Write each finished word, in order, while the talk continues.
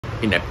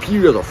In a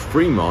period of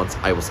 3 months,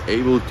 I was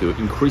able to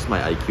increase my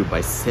IQ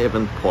by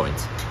 7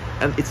 points.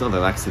 And it's not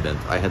an accident,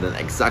 I had an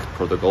exact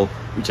protocol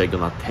which I'm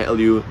gonna tell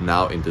you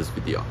now in this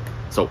video.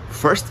 So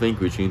first thing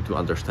which you need to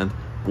understand,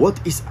 what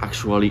is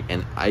actually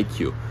an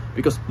IQ?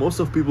 Because most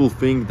of people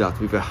think that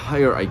with a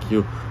higher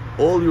IQ,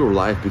 all your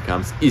life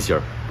becomes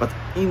easier. But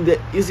in the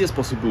easiest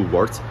possible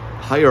words,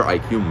 higher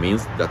IQ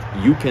means that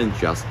you can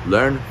just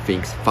learn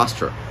things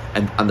faster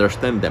and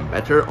understand them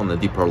better on a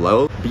deeper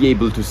level, be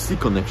able to see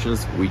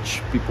connections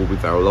which people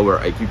with a lower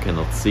IQ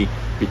cannot see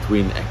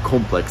between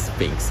complex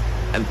things.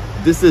 And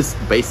this is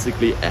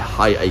basically a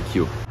high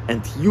IQ.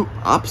 And you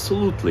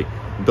absolutely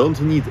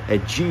don't need a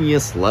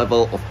genius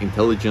level of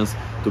intelligence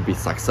to be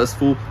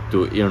successful,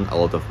 to earn a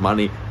lot of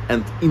money.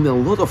 And in a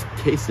lot of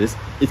cases,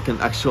 it can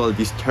actually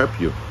disturb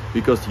you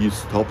because you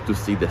stop to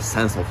see the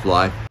sense of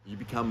life. You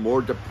become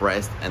more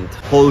depressed and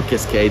whole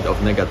cascade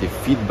of negative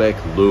feedback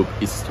loop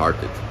is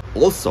started.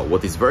 Also,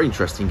 what is very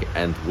interesting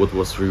and what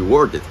was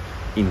rewarded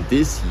in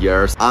this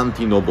year's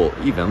anti-Nobel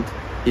event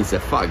is the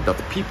fact that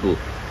people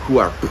who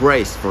are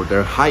praised for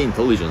their high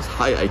intelligence,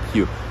 high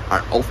IQ,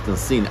 are often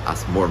seen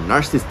as more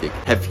narcissistic,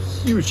 have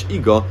huge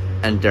ego,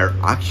 and their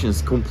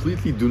actions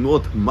completely do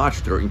not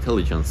match their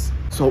intelligence.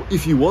 So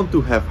if you want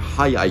to have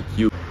high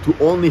IQ, to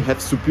only have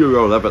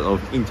superior level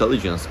of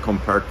intelligence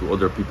compared to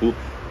other people,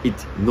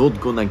 it's not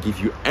gonna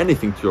give you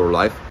anything to your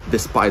life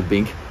despite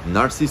being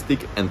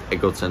narcissistic and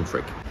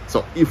egocentric.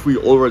 So if we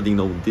already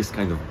know this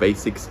kind of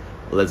basics,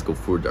 let's go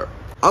further.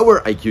 Our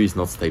IQ is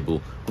not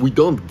stable. We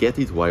don't get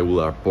it while we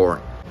are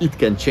born. It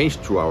can change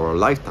through our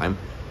lifetime,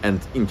 and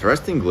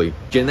interestingly,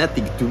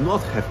 genetics do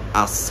not have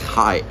as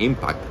high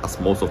impact as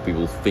most of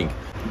people think.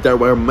 There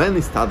were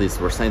many studies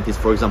where scientists,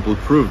 for example,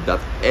 proved that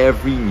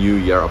every new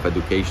year of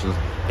education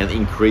can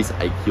increase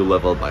IQ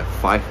level by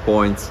 5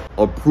 points,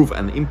 or prove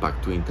an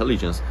impact to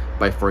intelligence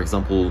by, for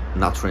example,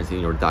 nutrients in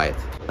your diet.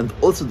 And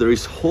also there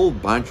is a whole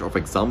bunch of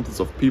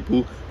examples of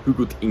people who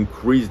could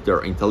increase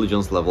their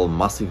intelligence level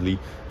massively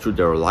through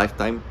their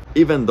lifetime,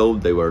 even though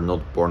they were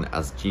not born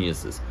as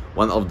geniuses.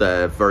 One of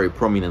the very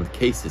prominent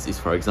cases is,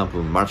 for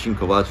example, Marcin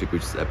Kowalczyk,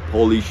 which is a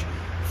Polish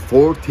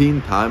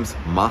 14 times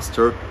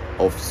master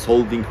of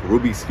solving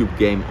Rubik's Cube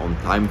game on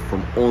time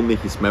from only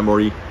his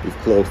memory with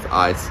closed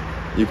eyes.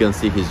 You can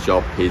see his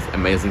job, he's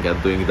amazing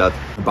at doing that.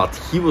 But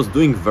he was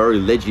doing very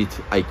legit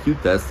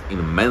IQ tests in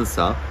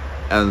Mensa,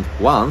 and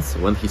once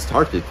when he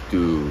started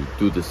to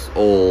do this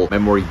all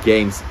memory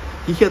games,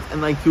 he had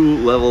an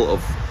IQ level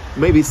of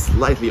maybe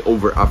slightly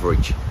over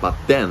average. But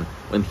then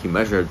when he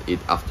measured it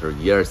after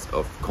years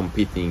of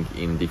competing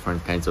in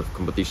different kinds of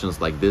competitions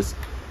like this,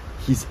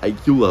 his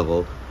IQ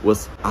level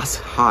was as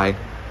high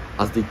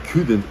as they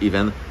couldn't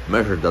even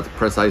measure that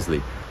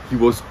precisely. He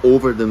was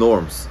over the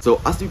norms.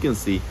 So as you can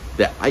see,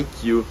 the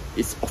IQ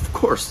is of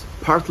course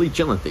partly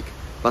genetic,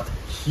 but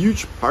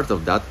huge part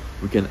of that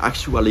we can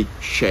actually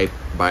shape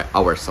by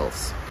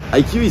ourselves.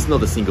 IQ is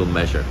not a single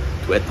measure.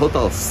 To a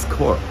total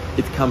score,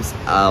 it comes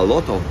a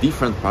lot of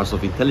different parts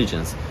of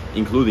intelligence,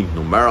 including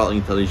numeral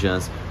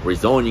intelligence,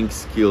 reasoning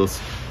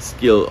skills,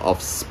 skill of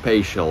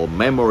spatial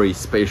memory,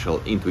 spatial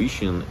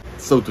intuition.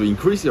 So to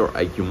increase your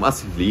IQ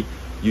massively,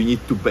 you need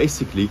to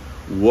basically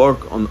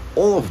work on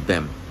all of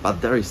them.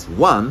 But there is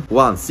one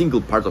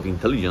single part of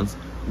intelligence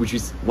which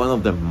is one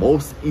of the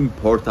most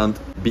important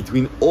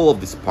between all of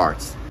these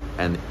parts,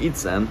 and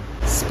it's an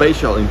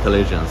spatial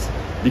intelligence.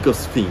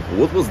 Because think,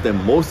 what was the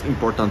most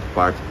important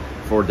part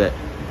for the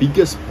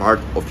biggest part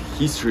of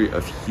history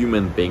of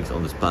human beings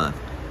on this planet?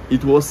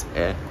 It was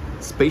a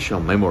spatial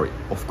memory.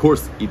 Of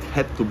course it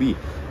had to be,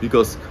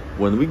 because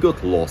when we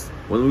got lost,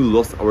 when we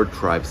lost our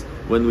tribes,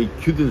 when we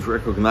couldn't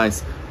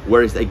recognize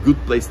where is a good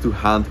place to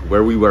hunt,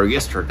 where we were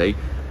yesterday,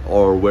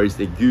 or where is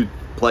a good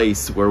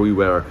place where we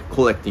were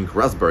collecting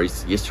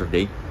raspberries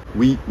yesterday,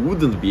 we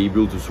wouldn't be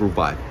able to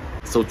survive.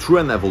 So through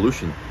an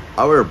evolution,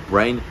 our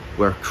brain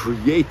were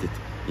created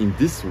in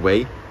this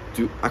way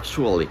to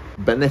actually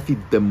benefit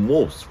the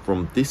most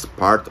from this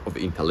part of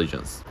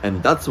intelligence.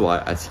 And that's why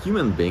as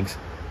human beings,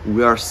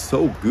 we are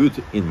so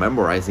good in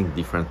memorizing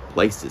different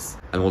places.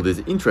 And what is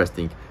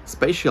interesting,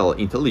 spatial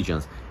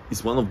intelligence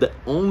is one of the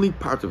only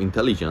part of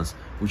intelligence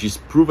which is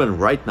proven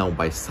right now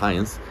by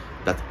science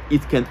that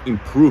it can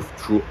improve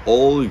through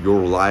all your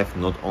life,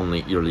 not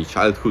only early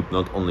childhood,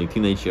 not only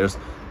teenage years,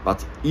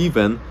 but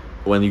even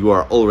when you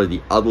are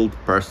already adult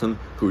person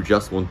who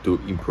just want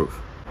to improve.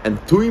 And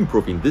to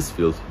improve in this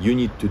field, you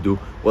need to do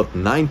what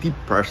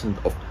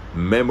 90% of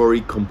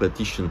memory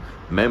competition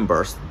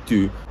members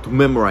do, to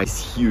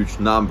memorize huge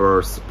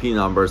numbers, p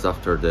numbers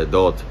after the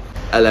dot,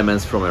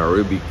 elements from a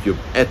Rubik's Cube,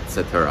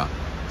 etc.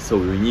 So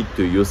you need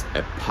to use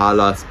a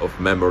palace of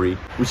memory,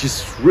 which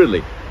is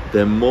really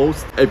the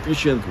most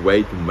efficient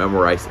way to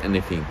memorize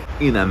anything.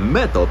 In a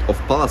method of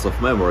palace of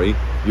memory,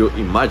 you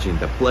imagine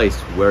the place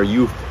where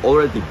you've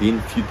already been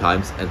a few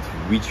times and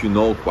which you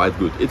know quite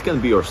good. It can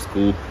be your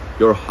school,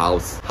 your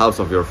house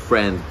of your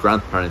friend,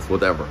 grandparents,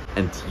 whatever.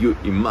 And you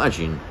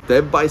imagine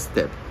step by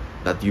step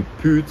that you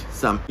put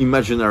some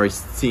imaginary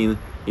scene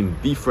in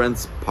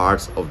different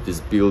parts of this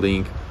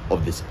building,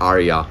 of this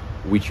area,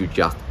 which you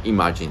just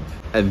imagined.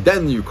 And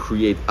then you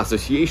create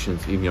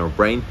associations in your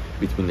brain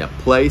between a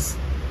place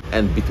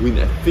and between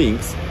the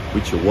things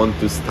which you want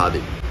to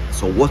study.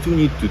 So what you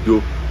need to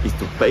do is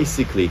to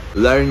basically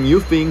learn new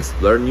things,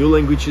 learn new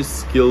languages,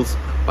 skills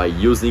by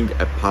using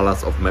a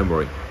palace of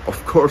memory.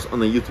 Of course, on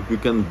the YouTube you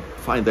can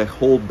find a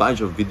whole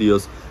bunch of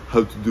videos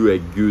how to do a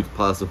good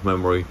palace of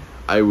memory.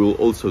 I will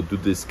also do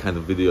this kind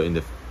of video in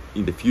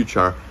the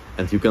future,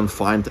 and you can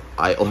find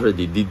I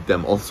already did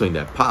them also in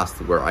the past,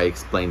 where I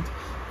explained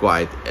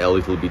quite a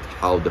little bit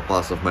how the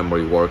palace of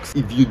memory works.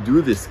 If you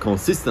do this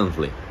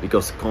consistently,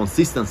 because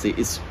consistency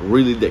is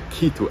really the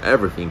key to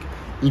everything,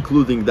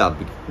 including that,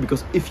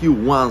 because if you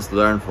once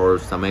learn for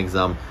some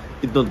exam,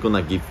 it's not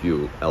gonna give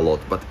you a lot,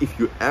 but if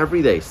you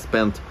every day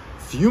spend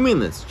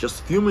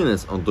just few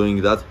minutes on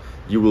doing that,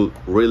 you will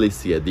really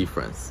see a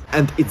difference.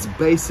 And it's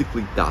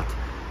basically that.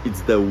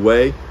 It's the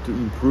way to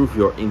improve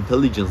your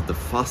intelligence the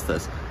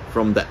fastest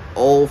from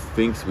all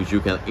things which you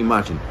can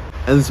imagine.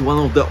 And it's one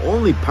of the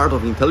only part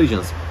of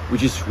intelligence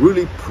which is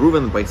really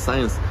proven by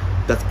science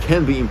that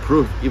can be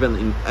improved even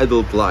in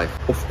adult life.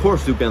 Of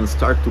course, you can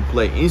start to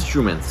play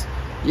instruments.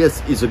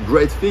 Yes, it's a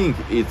great thing.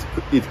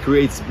 It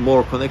creates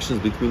more connections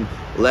between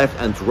left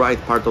and right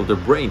part of the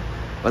brain,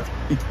 but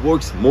it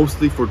works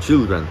mostly for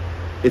children.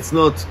 It's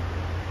not,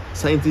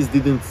 scientists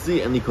didn't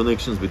see any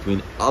connections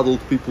between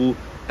adult people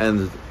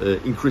and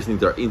increasing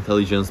their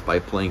intelligence by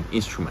playing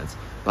instruments.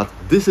 But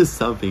this is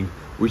something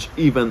which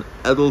even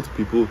adult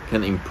people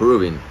can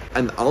improve in.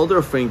 And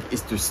another thing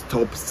is to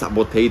stop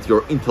sabotage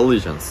your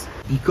intelligence.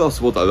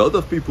 Because what a lot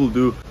of people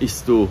do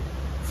is to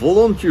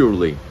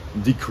voluntarily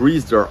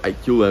decrease their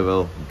IQ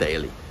level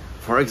daily.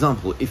 For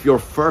example, if your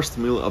first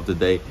meal of the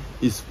day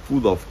is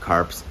full of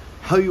carbs,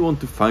 how you want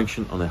to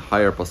function on a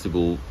higher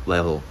possible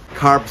level?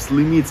 Carbs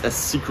limits a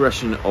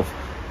secretion of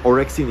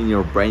orexin in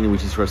your brain,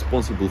 which is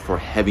responsible for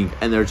having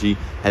energy,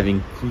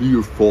 having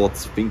clear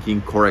thoughts,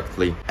 thinking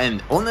correctly.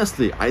 And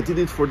honestly, I did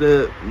it for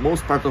the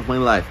most part of my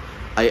life.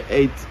 I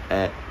ate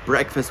a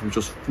breakfast which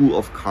was full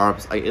of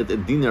carbs, I ate a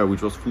dinner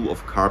which was full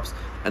of carbs,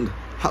 and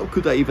how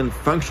could I even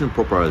function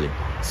properly?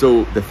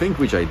 So the thing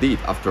which I did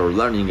after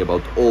learning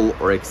about all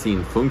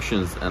orexin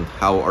functions and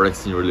how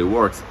orexin really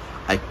works,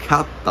 I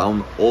cut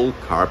down all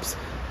carbs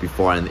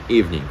before an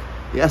evening.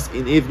 Yes,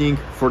 in evening,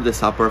 for the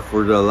supper,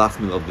 for the last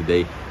meal of the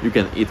day, you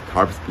can eat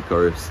carbs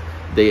because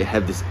they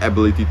have this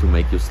ability to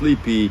make you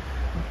sleepy,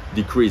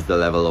 decrease the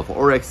level of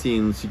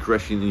orexin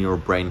secretion in your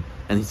brain,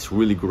 and it's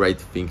really great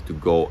thing to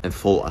go and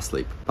fall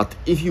asleep. But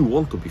if you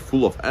want to be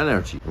full of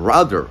energy,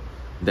 rather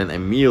than a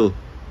meal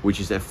which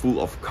is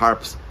full of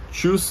carbs,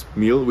 choose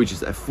meal which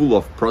is full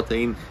of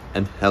protein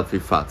and healthy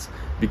fats.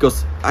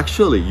 Because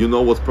actually, you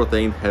know what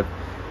protein have?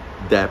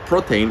 The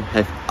protein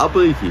have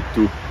ability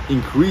to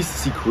increase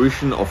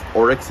secretion of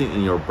orexin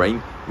in your brain,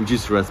 which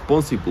is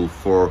responsible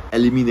for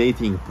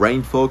eliminating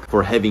brain fog,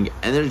 for having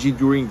energy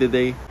during the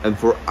day, and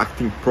for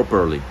acting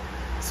properly.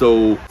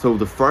 So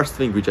the first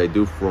thing which I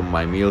do from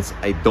my meals,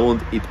 I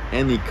don't eat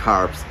any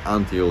carbs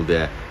until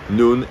the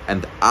noon,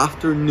 and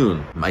after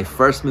noon, my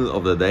first meal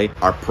of the day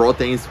are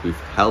proteins with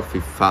healthy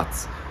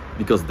fats,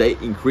 because they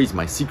increase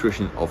my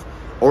secretion of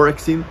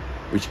orexin,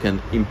 which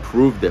can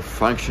improve the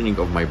functioning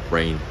of my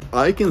brain.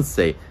 I can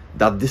say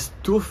that these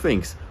two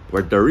things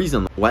were the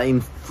reason why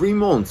in 3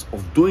 months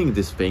of doing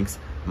these things,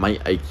 my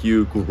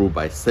IQ grew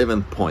by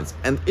 7 points.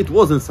 And it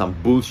wasn't some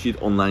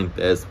bullshit online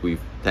test with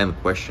 10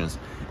 questions.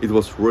 It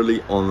was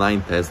really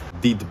online test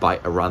did by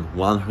around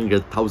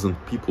 100,000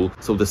 people.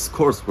 So the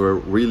scores were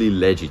really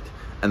legit.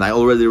 And I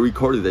already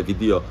recorded a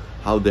video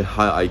how the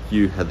high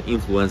IQ had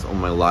influence on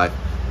my life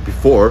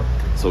before,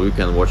 so you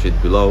can watch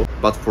it below.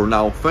 But for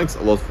now, thanks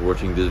a lot for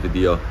watching this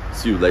video.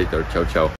 See you later. Ciao ciao.